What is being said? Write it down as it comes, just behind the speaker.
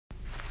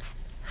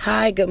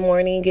Hi, good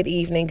morning, good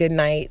evening, good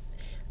night.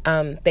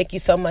 Thank you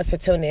so much for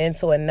tuning in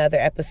to another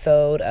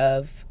episode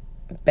of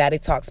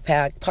Baddie Talks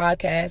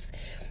podcast.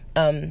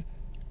 I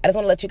just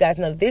want to let you guys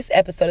know this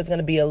episode is going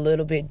to be a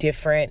little bit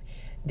different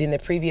than the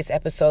previous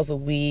episodes where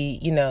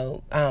we,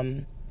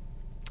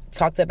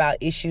 talked about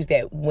issues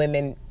that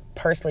women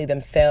personally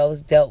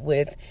themselves dealt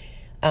with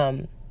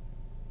in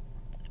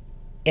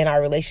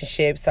our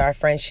relationships, our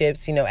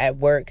friendships, at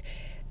work.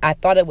 I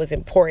thought it was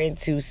important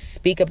to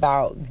speak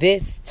about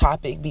this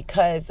topic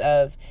because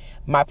of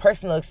my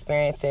personal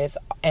experiences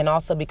and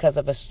also because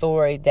of a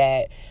story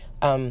that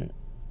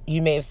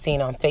you may have seen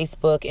on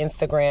Facebook,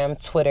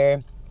 Instagram,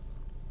 Twitter,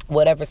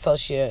 whatever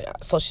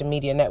social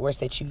media networks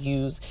that you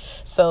use.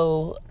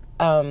 So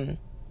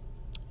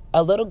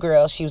a little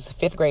girl, she was a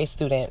 5th grade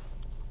student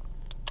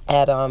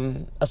at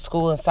a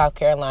school in South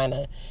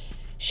Carolina.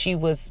 She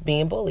was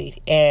being bullied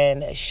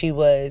and she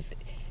was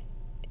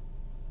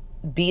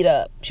beat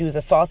up. She was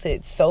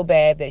assaulted so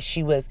bad that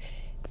she was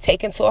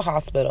taken to a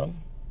hospital.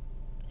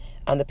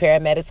 The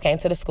paramedics came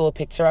to the school,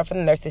 picked her up from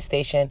the nurse's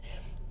station.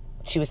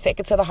 She was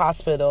taken to the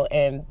hospital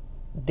and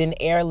then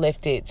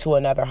airlifted to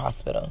another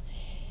hospital.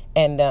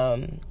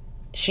 And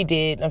she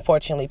did,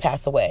 unfortunately,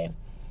 pass away.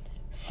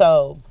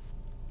 So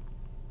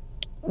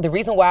the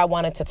reason why I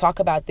wanted to talk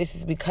about this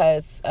is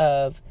because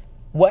of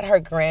what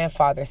her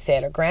grandfather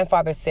said. Her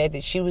grandfather said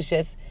that she was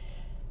just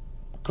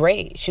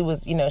great. She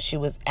was, she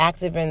was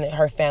active in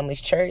her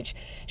family's church.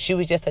 She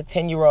was just a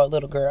 10-year-old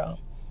little girl.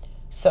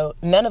 So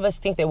none of us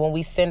think that when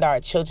we send our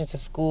children to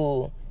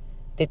school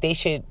that they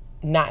should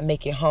not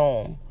make it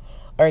home,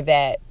 or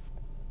that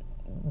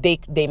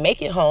they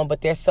make it home,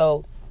 but they're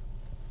so,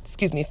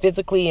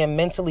 physically and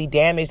mentally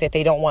damaged that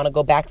they don't want to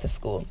go back to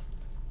school,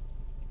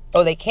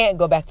 or they can't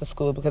go back to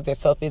school because they're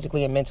so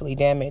physically and mentally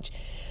damaged.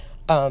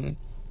 And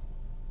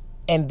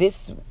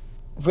this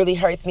really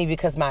hurts me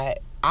because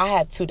I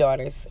have 2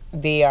 daughters.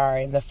 They are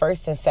in the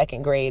 1st and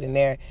 2nd grade, and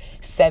they're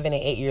 7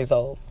 and 8 years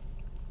old.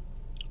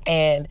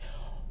 And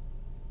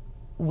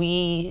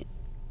we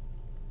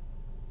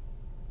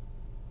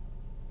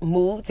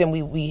moved, and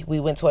we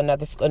went to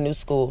a new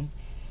school,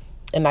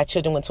 and my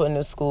children went to a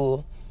new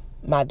school.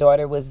 My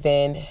daughters were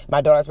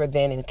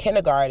then in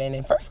kindergarten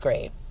and 1st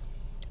grade.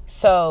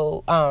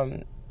 So,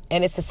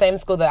 and it's the same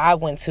school that I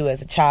went to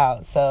as a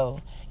child. So,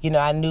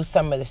 I knew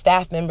some of the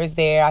staff members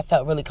there. I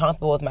felt really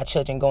comfortable with my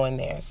children going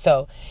there.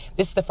 So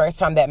this is the first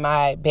time that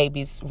my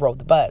babies rode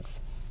the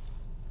bus.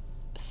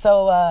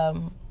 So a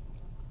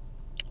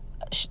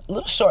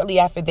little shortly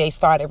after they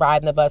started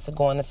riding the bus and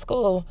going to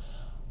school,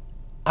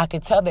 I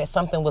could tell that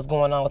something was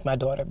going on with my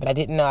daughter, but I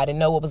didn't know. I didn't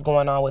know what was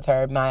going on with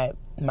her, my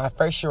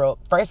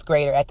first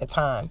grader at the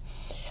time.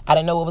 I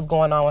didn't know what was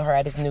going on with her.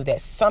 I just knew that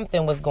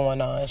something was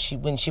going on.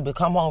 When she would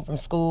come home from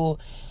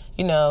school,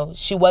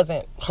 she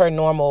wasn't her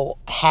normal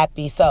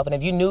happy self. And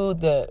if you knew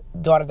the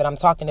daughter that I'm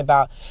talking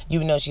about, you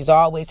would know she's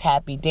always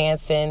happy,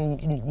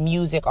 dancing,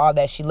 music, all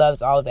that. She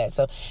loves all of that.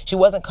 So she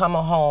wasn't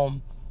coming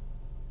home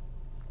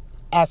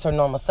as her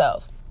normal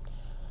self.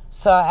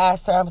 So I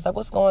asked her, I was like,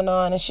 what's going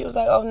on? And she was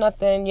like, oh,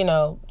 nothing.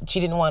 She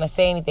didn't want to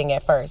say anything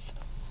at first.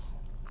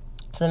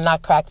 So then I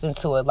cracked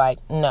into it like,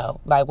 no,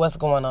 like what's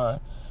going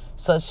on?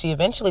 So she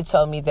eventually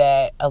told me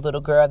that a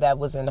little girl that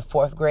was in the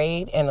 4th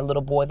grade and a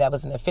little boy that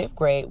was in the 5th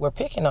grade were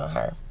picking on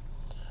her.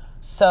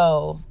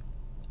 So,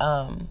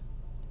 I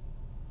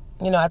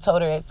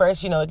told her at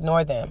first,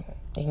 ignore them.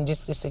 You can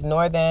just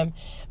ignore them.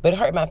 But it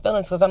hurt my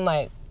feelings because I'm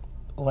like,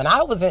 when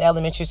I was in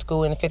elementary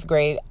school in the 5th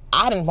grade,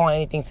 I didn't want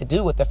anything to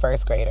do with the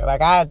 1st grader.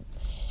 Like I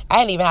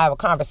didn't even have a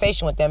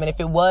conversation with them. And if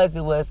it was,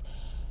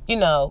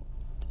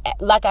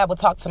 like I would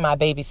talk to my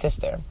baby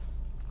sister.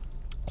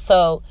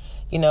 So,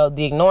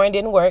 the ignoring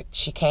didn't work.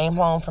 She came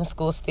home from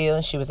school still,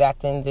 and she was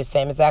acting the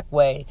same exact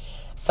way.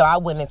 So I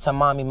went into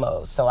mommy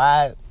mode. So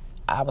I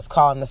was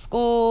calling the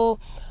school,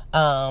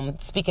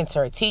 speaking to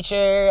her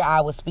teacher.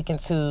 I was speaking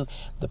to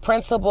the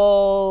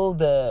principal,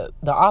 the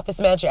office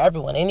manager,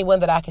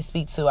 anyone that I could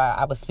speak to,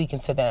 I was speaking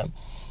to them.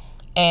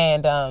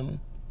 And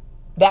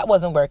that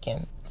wasn't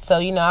working. So,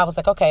 I was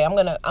like, okay, I'm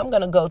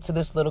gonna go to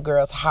this little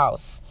girl's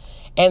house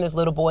and this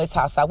little boy's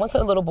house. So I went to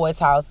the little boy's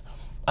house,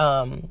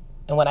 and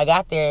when I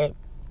got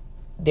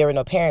there were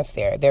no parents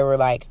there. There were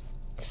like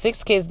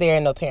 6 kids there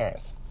and no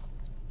parents.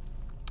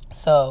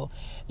 So,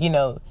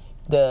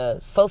 the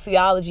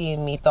sociology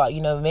in me thought,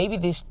 maybe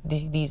this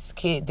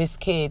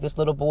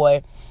little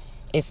boy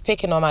is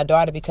picking on my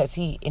daughter because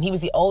he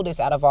was the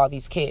oldest out of all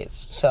these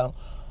kids. So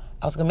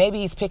I was like, maybe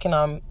he's picking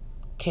on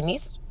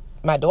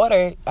my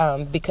daughter,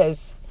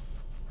 because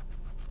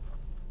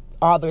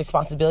all the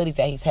responsibilities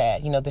that he's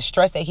had, the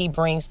stress that he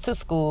brings to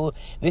school,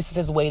 this is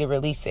his way to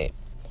release it.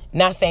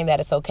 Not saying that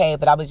it's okay,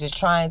 but I was just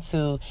trying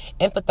to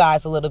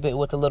empathize a little bit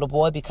with the little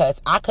boy because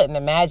I couldn't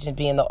imagine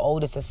being the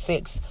oldest of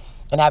 6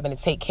 and having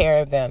to take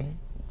care of them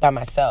by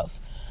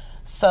myself.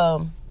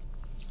 So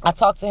I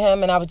talked to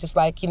him and I was just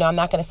like, I'm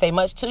not going to say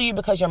much to you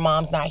because your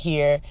mom's not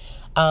here.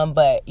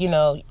 But,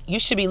 you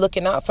should be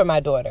looking out for my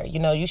daughter.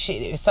 You should,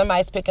 if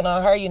somebody's picking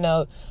on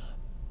her,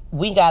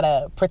 we got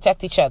to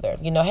protect each other.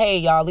 Hey,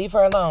 y'all, leave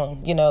her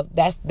alone.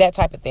 That's that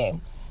type of thing.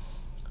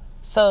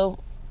 So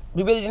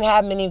we really didn't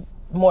have many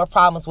more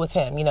problems with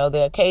him.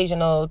 The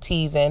occasional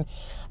teasing,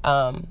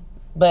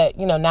 but,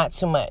 not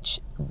too much.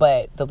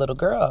 But the little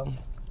girl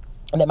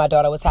that my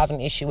daughter was having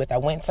an issue with, I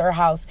went to her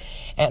house,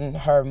 and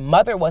her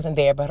mother wasn't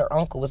there, but her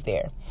uncle was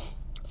there.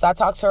 So I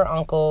talked to her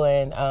uncle,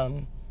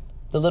 and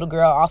the little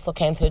girl also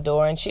came to the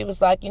door, and she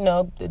was like,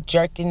 the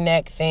jerking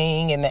neck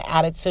thing and the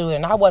attitude,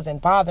 and I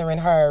wasn't bothering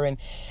her and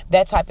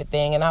that type of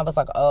thing. And I was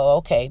like, oh,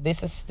 okay,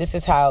 this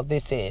is how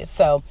this is.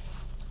 So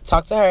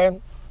talked to her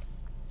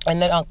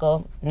and the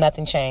uncle,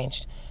 nothing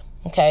changed.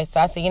 Okay, so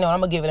I said, I'm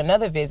going to give it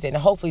another visit, and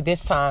hopefully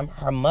this time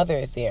her mother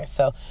is there.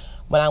 So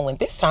when I went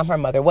this time, her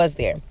mother was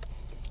there.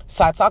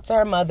 So I talked to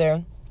her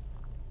mother,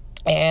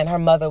 and her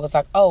mother was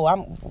like,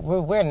 oh,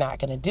 we're not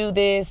going to do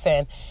this,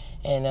 and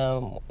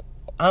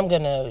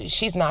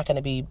she's not going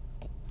to be,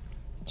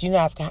 you're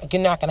not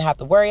going to have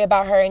to worry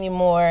about her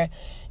anymore.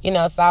 So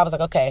I was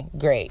like, okay,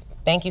 great.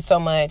 Thank you so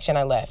much. And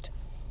I left.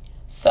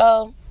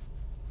 So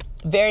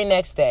very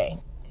next day,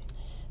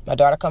 my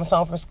daughter comes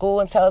home from school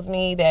and tells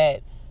me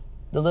that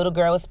the little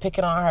girl was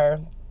picking on her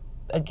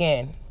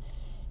again.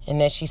 And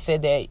that she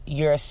said that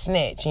you're a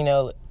snitch,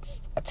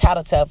 a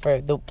tattletale for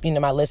the,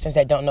 my listeners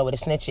that don't know what a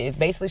snitch is.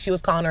 Basically, she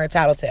was calling her a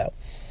tattletale.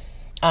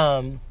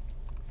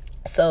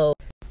 So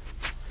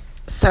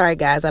sorry,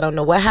 guys, I don't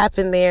know what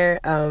happened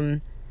there.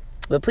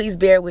 But please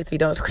bear with me.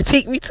 Don't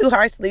critique me too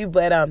harshly.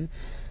 But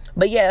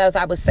yeah, as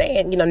I was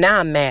saying,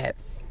 now I'm mad.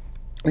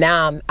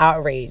 Now I'm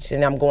outraged,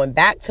 and I'm going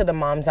back to the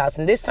mom's house.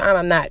 And this time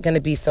I'm not going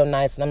to be so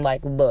nice. And I'm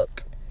like,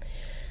 look,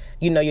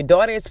 your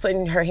daughter is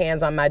putting her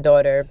hands on my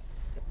daughter.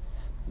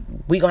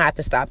 We're going to have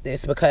to stop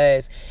this,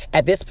 because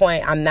at this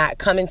point, I'm not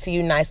coming to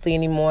you nicely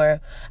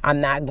anymore.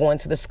 I'm not going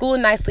to the school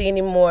nicely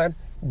anymore.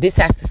 This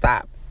has to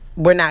stop.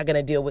 I'm not going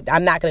to deal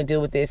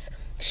with this.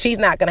 She's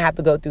not going to have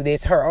to go through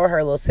this, her or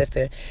her little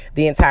sister,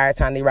 the entire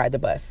time they ride the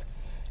bus.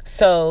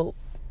 So,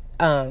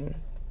 the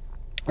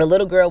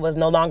little girl was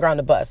no longer on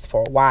the bus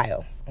for a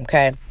while.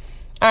 Okay.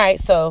 All right.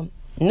 So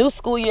new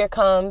school year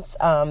comes.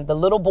 The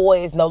little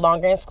boy is no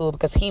longer in school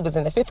because he was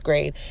in the 5th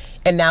grade,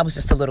 and now it's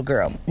just a little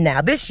girl.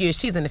 Now this year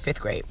she's in the 5th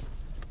grade.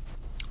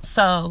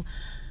 So,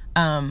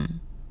 the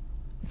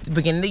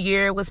beginning of the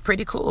year was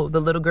pretty cool. The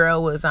little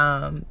girl was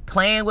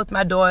playing with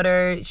my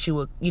daughter. She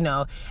would,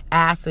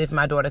 ask if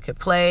my daughter could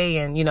play,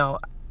 and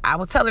I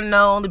would tell her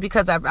no, only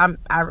because I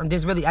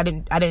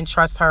didn't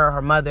trust her or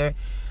her mother.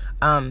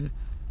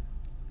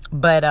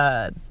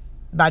 But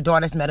my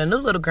daughters met a new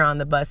little girl on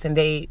the bus, and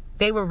they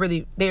were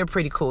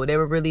pretty cool. They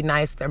were really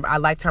nice. I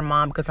liked her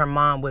mom because her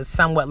mom was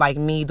somewhat like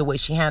me, the way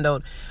she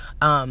handled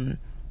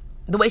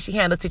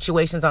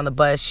situations on the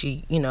bus.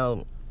 She,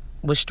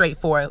 was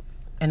straightforward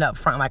and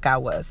upfront like I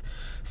was.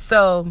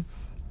 So,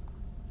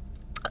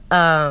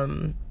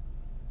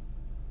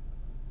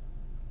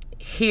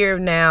 here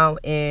now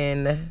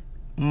in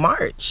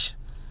March,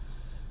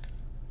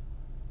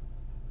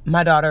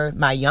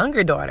 my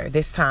younger daughter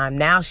this time,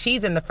 now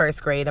she's in the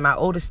 1st grade, and my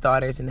oldest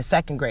daughter is in the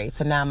 2nd grade.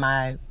 So now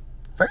my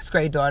 1st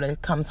grade daughter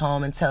comes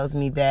home and tells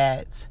me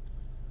that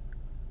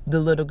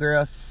the little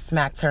girl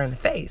smacked her in the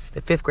face.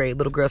 The 5th grade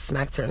little girl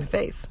smacked her in the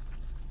face.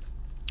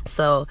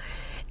 So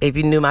if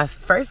you knew my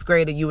 1st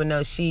grader, you would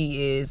know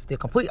she is the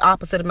complete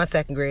opposite of my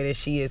 2nd grader.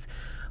 She is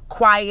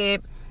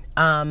quiet.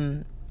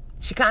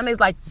 She kind of is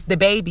like the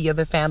baby of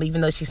the family,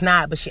 even though she's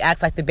not, but she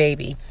acts like the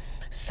baby.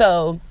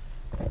 So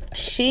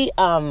she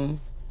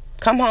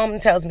come home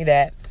and tells me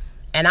that,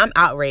 and I'm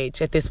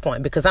outraged at this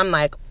point, because I'm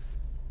like,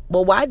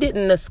 well, why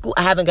didn't the school,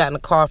 I haven't gotten a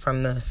call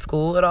from the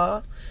school at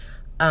all.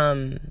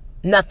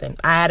 Nothing.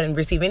 I hadn't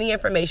received any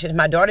information. If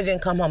my daughter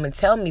didn't come home and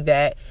tell me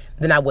that,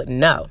 then I wouldn't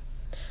know.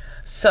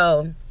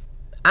 So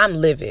I'm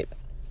livid.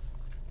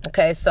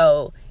 Okay,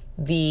 so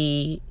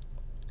a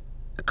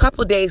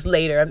couple days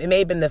later, it may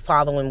have been the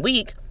following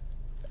week,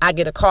 I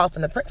get a call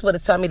from the principal to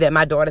tell me that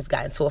my daughter's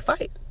got into a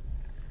fight.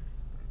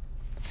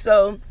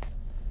 So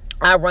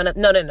I run up.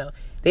 No.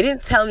 They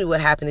didn't tell me what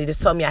happened. They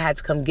just told me I had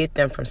to come get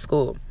them from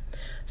school.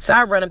 So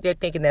I run up there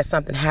thinking that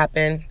something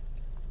happened.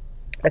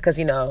 Because,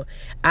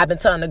 I've been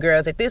telling the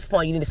girls, at this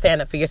point, you need to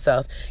stand up for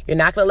yourself. You're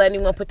not going to let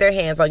anyone put their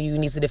hands on you. You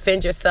need to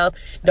defend yourself.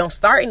 Don't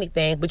start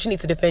anything, but you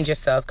need to defend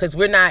yourself. Because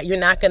you're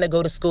not going to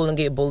go to school and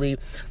get bullied.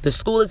 The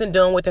school isn't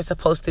doing what they're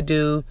supposed to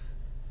do.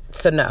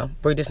 So no,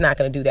 we're just not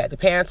going to do that. The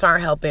parents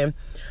aren't helping.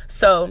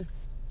 So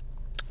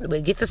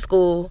we get to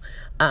school.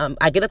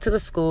 I get up to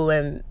the school,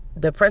 and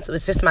the principal,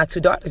 it's just my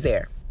 2 daughters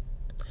there.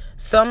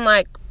 So I'm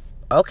like,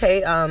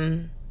 okay,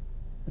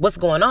 what's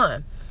going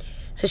on?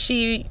 So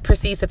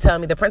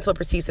the principal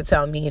proceeds to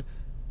tell me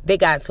they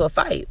got into a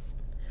fight.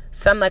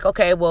 So I'm like,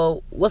 okay,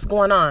 well, what's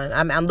going on?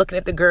 I'm looking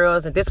at the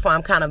girls. At this point,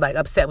 I'm kind of like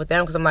upset with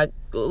them, because I'm like,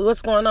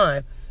 what's going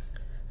on?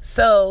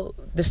 So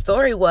the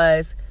story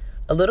was,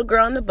 a little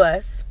girl on the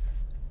bus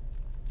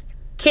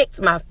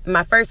kicked my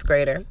 1st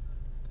grader,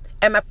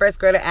 and my 1st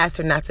grader asked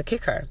her not to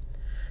kick her.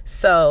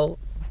 So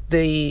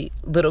the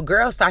little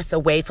girl starts to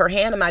wave her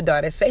hand in my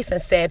daughter's face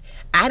and said,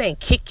 I didn't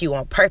kick you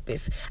on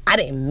purpose. I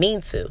didn't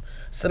mean to.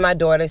 So my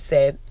daughter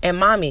said, and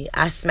mommy,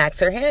 I smacked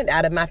her hand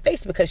out of my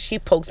face because she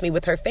pokes me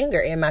with her finger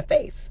in my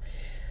face.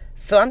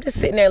 So I'm just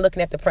sitting there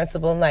looking at the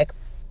principal and like,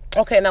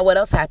 okay, now what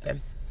else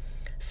happened?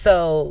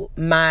 So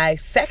my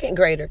second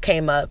grader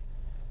came up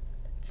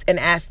and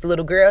asked the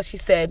little girl, she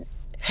said,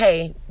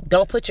 hey,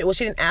 she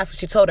didn't ask,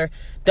 she told her,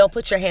 don't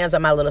put your hands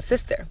on my little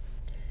sister.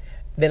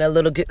 Then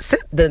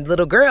the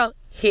little girl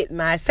hit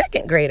my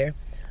second grader.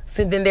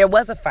 So then there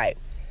was a fight.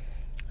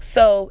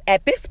 So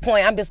at this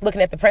point, I'm just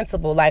looking at the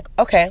principal like,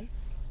 okay,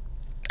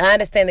 I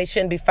understand they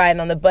shouldn't be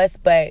fighting on the bus,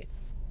 but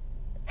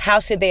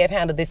how should they have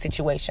handled this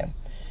situation?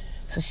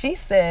 So she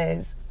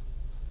says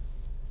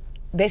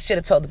they should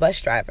have told the bus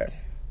driver.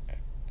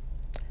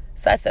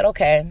 So I said,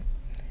 okay.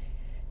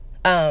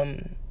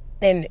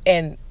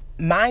 And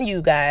mind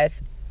you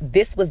guys,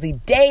 this was the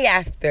day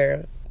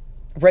after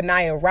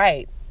Renaya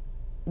Wright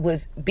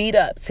was beat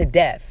up to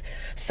death.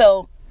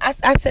 So I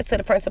said to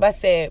the principal, I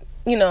said,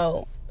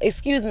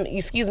 excuse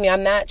me,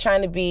 I'm not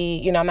trying to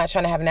be, I'm not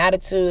trying to have an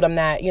attitude. I'm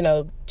not,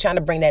 trying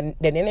to bring that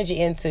energy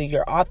into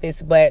your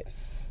office. But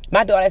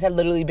my daughters have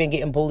literally been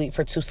getting bullied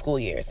for 2 school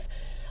years.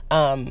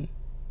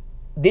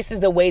 This is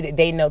the way that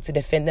they know to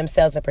defend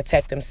themselves and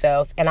protect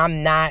themselves. And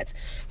I'm not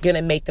going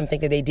to make them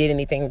think that they did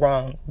anything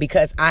wrong,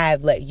 because I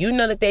have let you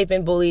know that they've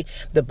been bullied.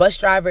 The bus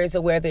driver is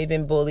aware they've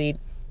been bullied.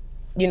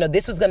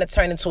 This was going to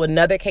turn into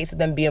another case of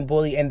them being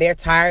bullied, and they're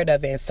tired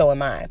of it, and so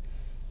am I.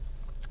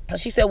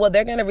 She said, well,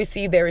 they're going to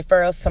receive their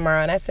referrals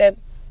tomorrow. And I said,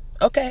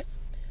 okay.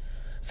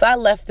 So I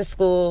left the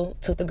school,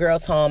 took the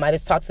girls home. I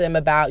just talked to them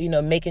about,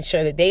 making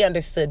sure that they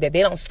understood that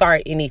they don't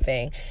start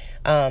anything.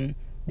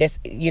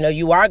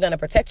 You are going to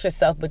protect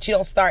yourself, but you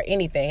don't start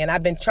anything. And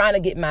I've been trying to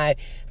get my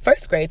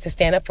first grade to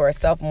stand up for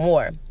herself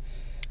more.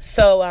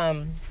 So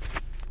I'm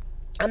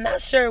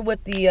not sure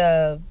what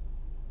the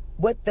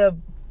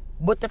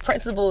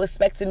principal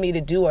expected me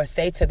to do or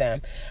say to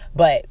them,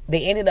 but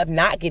they ended up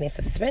not getting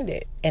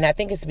suspended. And I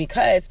think it's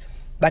because,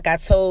 like I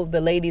told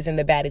the ladies in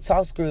the Baddie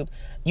Talks group,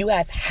 you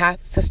guys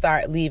have to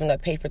start leaving a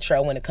paper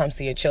trail when it comes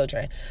to your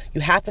children.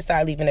 You have to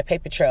start leaving a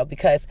paper trail,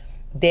 because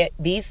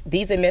these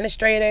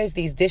administrators,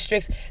 these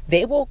districts,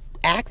 they will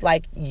act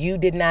like you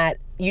did not,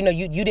 you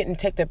didn't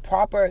take the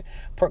proper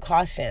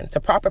precautions,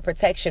 the proper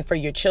protection for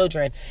your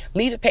children.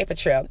 Leave a paper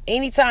trail.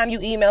 Anytime you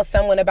email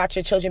someone about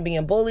your children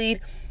being bullied,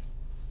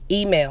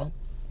 email,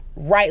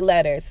 write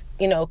letters,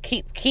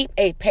 keep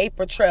a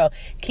paper trail,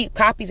 keep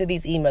copies of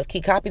these emails,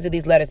 keep copies of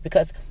these letters,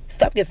 because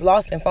stuff gets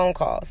lost in phone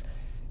calls.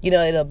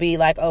 It'll be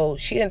like, oh,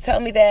 she didn't tell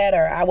me that,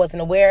 or I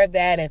wasn't aware of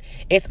that. And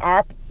it's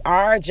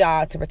our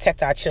job to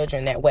protect our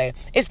children that way.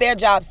 It's their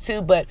jobs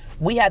too, but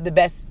we have the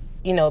best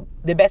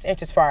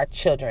interest for our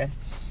children.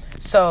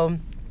 So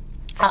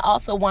I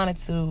also wanted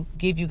to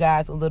give you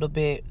guys a little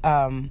bit,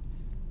 one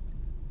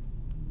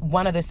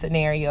of the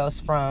scenarios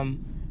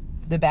from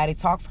the Baddie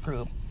Talks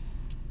group.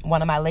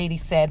 One of my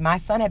ladies said, my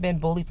son had been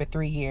bullied for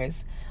 3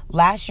 years.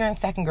 Last year in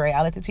second grade,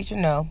 I let the teacher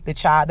know the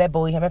child that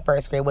bullied him in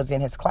first grade was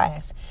in his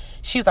class.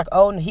 She was like,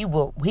 oh, he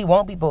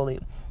won't be bullied.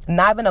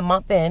 Not even a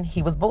month in,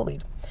 he was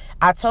bullied.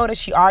 I told her,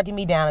 she argued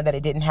me down and that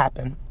it didn't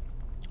happen.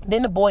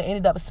 Then the boy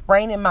ended up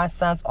spraining my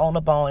son's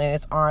ulnar bone in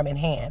his arm and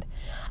hand.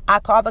 I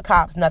called the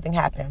cops, nothing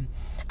happened.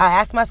 I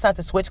asked my son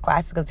to switch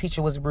classes because the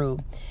teacher was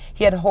rude.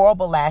 He had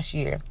horrible last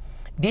year.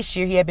 This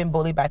year, he had been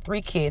bullied by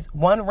 3 kids.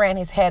 One ran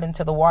his head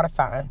into the water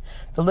fountain.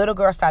 The little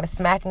girl started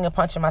smacking and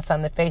punching my son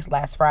in the face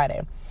last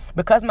Friday.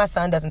 Because my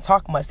son doesn't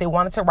talk much, they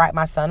wanted to write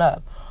my son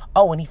up.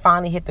 Oh, and he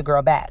finally hit the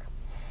girl back.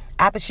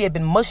 After she had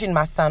been mushing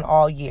my son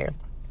all year,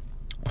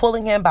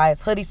 pulling him by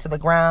his hoodies to the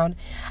ground,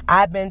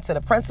 I've been to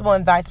the principal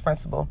and vice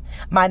principal.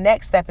 My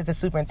next step is the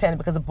superintendent,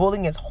 because the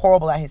bullying is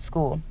horrible at his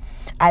school.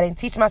 I didn't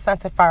teach my son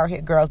to fire or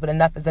hit girls, but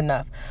enough is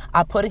enough.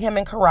 I put him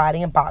in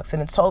karate and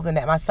boxing and told them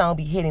that my son will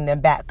be hitting them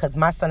back, because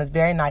my son is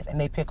very nice and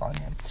they pick on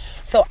him.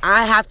 So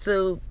I have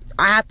to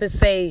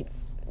say,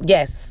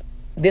 yes,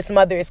 this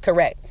mother is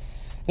correct.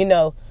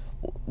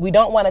 We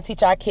don't want to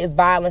teach our kids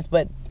violence,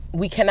 but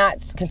we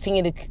cannot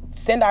continue to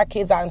send our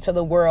kids out into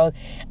the world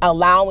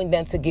allowing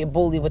them to get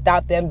bullied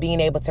without them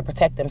being able to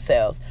protect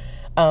themselves.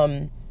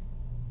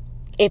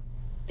 If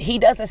he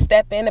doesn't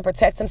step in and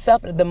protect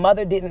himself, and the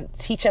mother didn't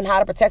teach him how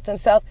to protect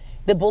himself,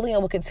 the bullying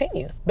will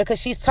continue, because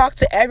she's talked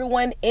to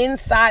everyone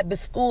inside the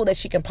school that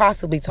she can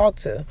possibly talk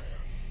to.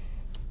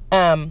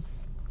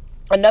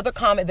 Another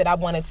comment that I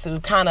wanted to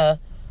kind of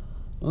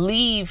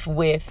leave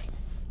with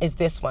is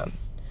this one.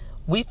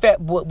 We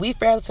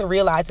fail to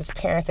realize as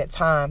parents at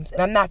times,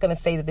 and I'm not going to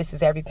say that this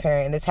is every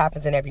parent and this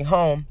happens in every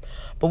home,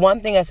 but one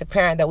thing as a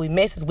parent that we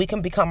miss is we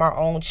can become our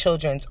own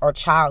children's or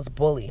child's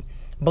bully.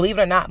 Believe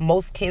it or not,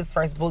 most kids'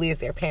 first bully is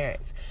their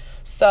parents.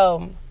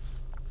 So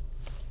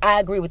I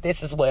agree with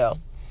this as well.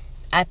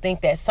 I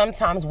think that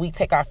sometimes we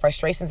take our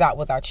frustrations out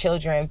with our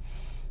children.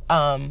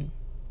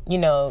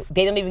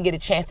 They don't even get a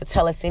chance to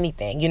tell us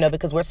anything,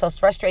 because we're so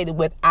frustrated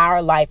with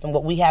our life and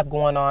what we have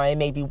going on. It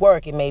may be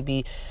work. It may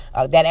be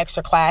that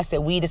extra class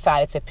that we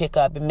decided to pick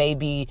up. It may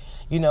be,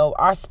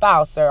 our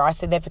spouse or our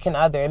significant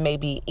other. It may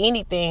be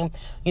anything,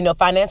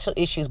 financial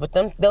issues. But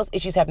those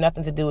issues have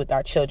nothing to do with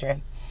our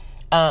children.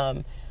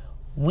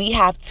 We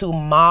have to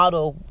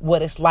model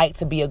what it's like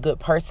to be a good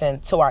person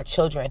to our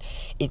children.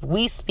 If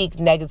we speak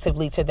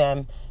negatively to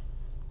them,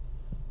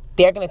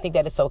 they're going to think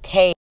that it's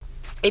okay.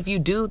 If you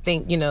do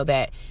think,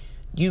 that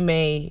you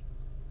may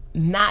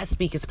not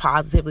speak as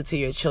positively to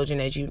your children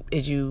as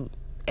you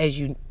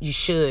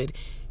should,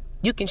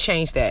 you can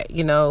change that,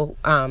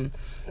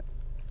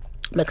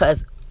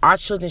 because our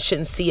children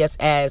shouldn't see us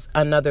as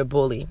another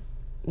bully.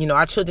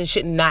 Our children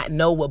should not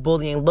know what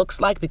bullying looks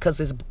like,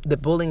 because the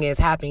bullying is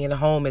happening in the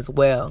home as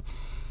well.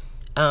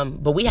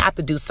 But we have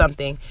to do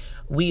something.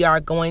 We are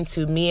going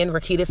to, me and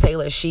Rakita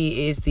Taylor,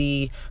 she is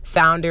the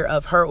founder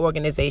of her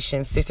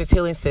organization, Sisters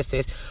Healing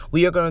Sisters.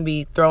 We are going to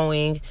be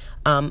throwing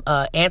an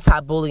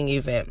anti-bullying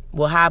event.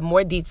 We'll have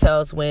more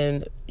details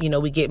when,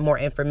 we get more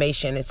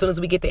information. As soon as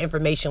we get the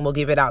information, we'll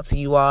give it out to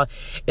you all.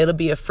 It'll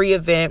be a free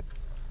event.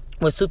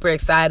 We're super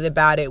excited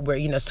about it.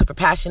 We're, super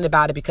passionate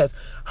about it, because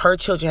her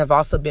children have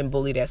also been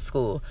bullied at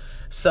school.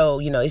 So,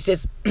 it's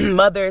just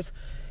mothers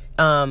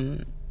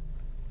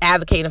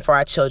advocating for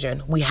our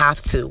children. We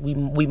have to.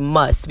 We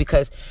must,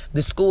 because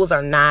the schools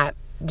are not,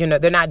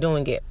 they're not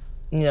doing it.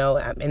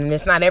 And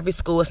it's not every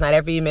school, it's not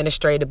every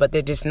administrator, but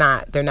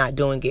they're not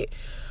doing it.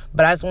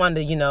 But I just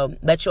wanted to,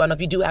 let you all know,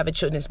 if you do have a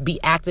children, be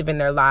active in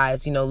their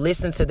lives,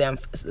 listen to them,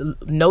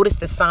 notice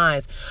the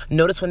signs,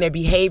 notice when their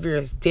behavior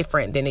is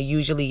different than it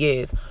usually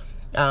is.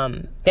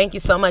 Thank you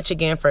so much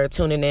again for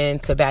tuning in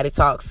to Baddie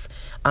Talks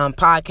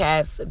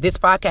podcast. This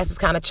podcast is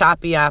kind of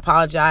choppy. I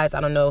apologize. I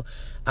don't know.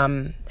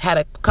 Had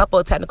a couple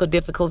of technical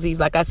difficulties.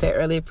 Like I said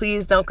earlier,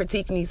 please don't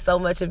critique me so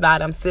much about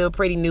it. I'm still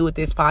pretty new with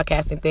this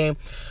podcasting thing.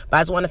 But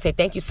I just want to say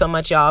thank you so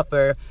much, y'all,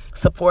 for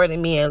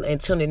supporting me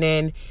and tuning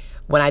in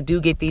when I do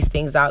get these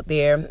things out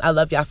there. I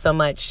love y'all so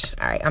much.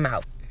 All right, I'm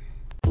out.